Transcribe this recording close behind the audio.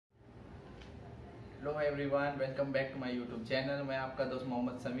Hello everyone, welcome back to my YouTube channel. मैं आपका दोस्त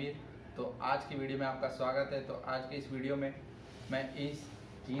मोहम्मद समीर। तो आज की वीडियो में आपका स्वागत है। तो आज की इस वीडियो में मैं इस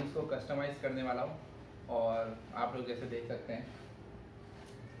जीन्स को कस्टमाइज़ करने वाला हूँ और आप लोग जैसे देख सकते हैं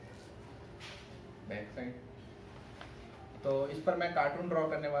बैक साइड, तो इस पर मैं कार्टून ड्रॉ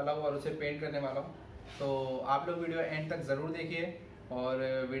करने वाला हूँ और उसे पेंट करने वाला हूँ। तो आप लोग वीडियो एंड तक ज़रूर देखिए और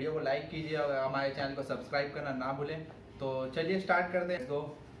वीडियो को लाइक कीजिए और हमारे चैनल को सब्सक्राइब करना ना भूलें। तो चलिए स्टार्ट करते हैं।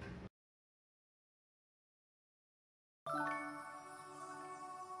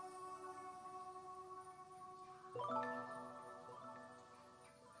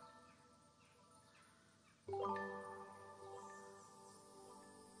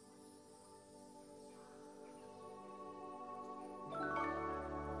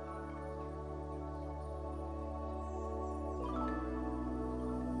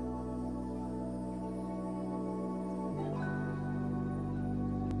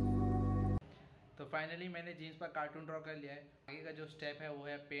 तो फाइनली मैंने जीन्स पर कार्टून ड्रॉ कर लिया है। आगे का जो स्टेप है वो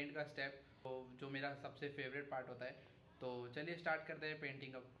है पेंट का स्टेप, तो जो मेरा सबसे फेवरेट पार्ट होता है। तो चलिए स्टार्ट करते हैं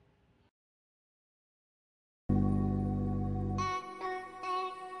पेंटिंग अब।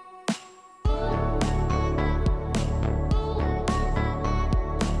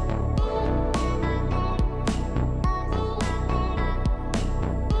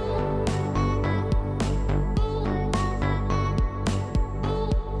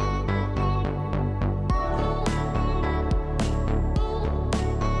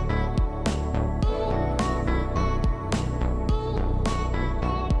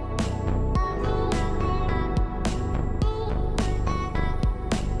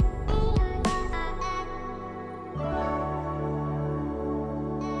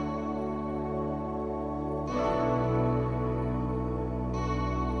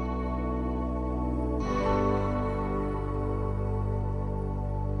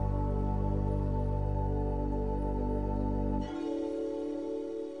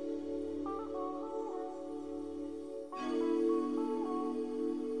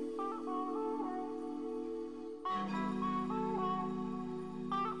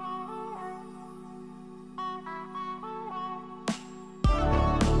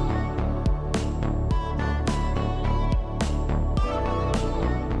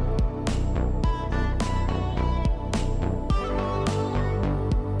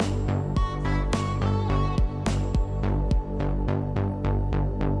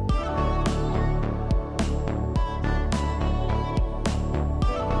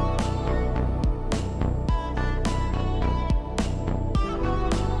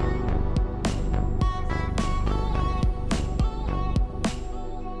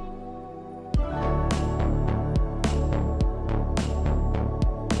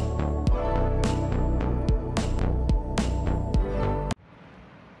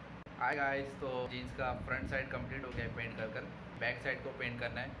 हाय गाइस, तो जीन्स का फ्रंट साइड कंप्लीट हो गया है पेंट कर बैक साइड को पेंट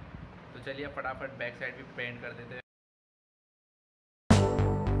करना है। तो चलिए फटाफट बैक साइड भी पेंट कर देते हैं।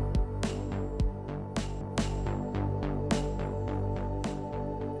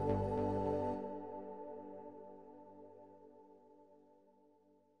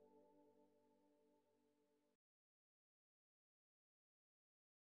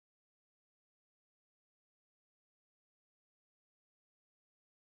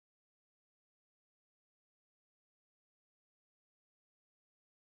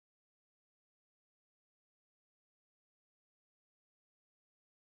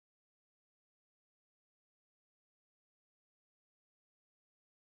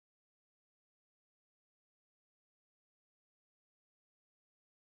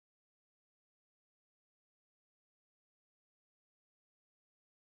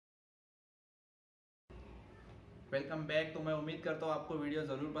 Welcome back. तो मैं उम्मीद करता हूँ आपको वीडियो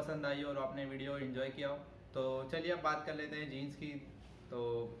ज़रूर पसंद आई और आपने वीडियो एंजॉय किया हो। तो चलिए अब बात कर लेते हैं जीन्स की। तो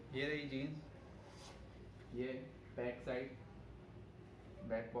ये रही जीन्स, ये बैक साइड,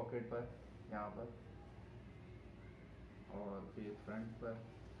 बैक पॉकेट पर यहाँ पर, और फिर फ्रंट पर,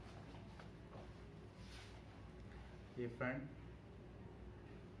 ये फ्रंट,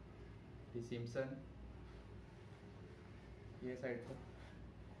 ये सिम्पसन, ये साइड पर।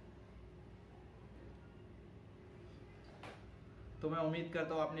 तो मैं उम्मीद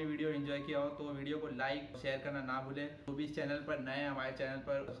करता हूँ आपने वीडियो एंजॉय किया हो। तो वीडियो को लाइक शेयर करना ना भूलें। तो भी इस चैनल पर नए हैं, हमारे चैनल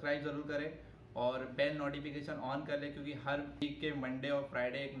पर सब्सक्राइब ज़रूर करें और बेल नोटिफिकेशन ऑन कर लें, क्योंकि हर वीक के मंडे और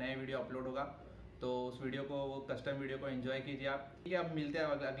फ्राइडे एक नए वीडियो अपलोड होगा। तो उस वीडियो को, वो कस्टम वीडियो को एंजॉय कीजिए आप। ठीक है, अब मिलते हैं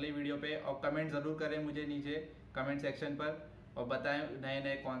अगले वीडियो पे। और कमेंट ज़रूर करें मुझे नीचे कमेंट सेक्शन पर, और बताएं नए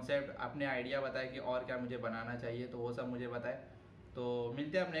नए कॉन्सेप्ट, अपने आइडिया बताएं कि और क्या मुझे बनाना चाहिए, तो वो सब मुझे बताएं। तो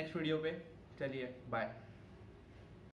मिलते हैं अब नेक्स्ट वीडियो पे। चलिए बाय।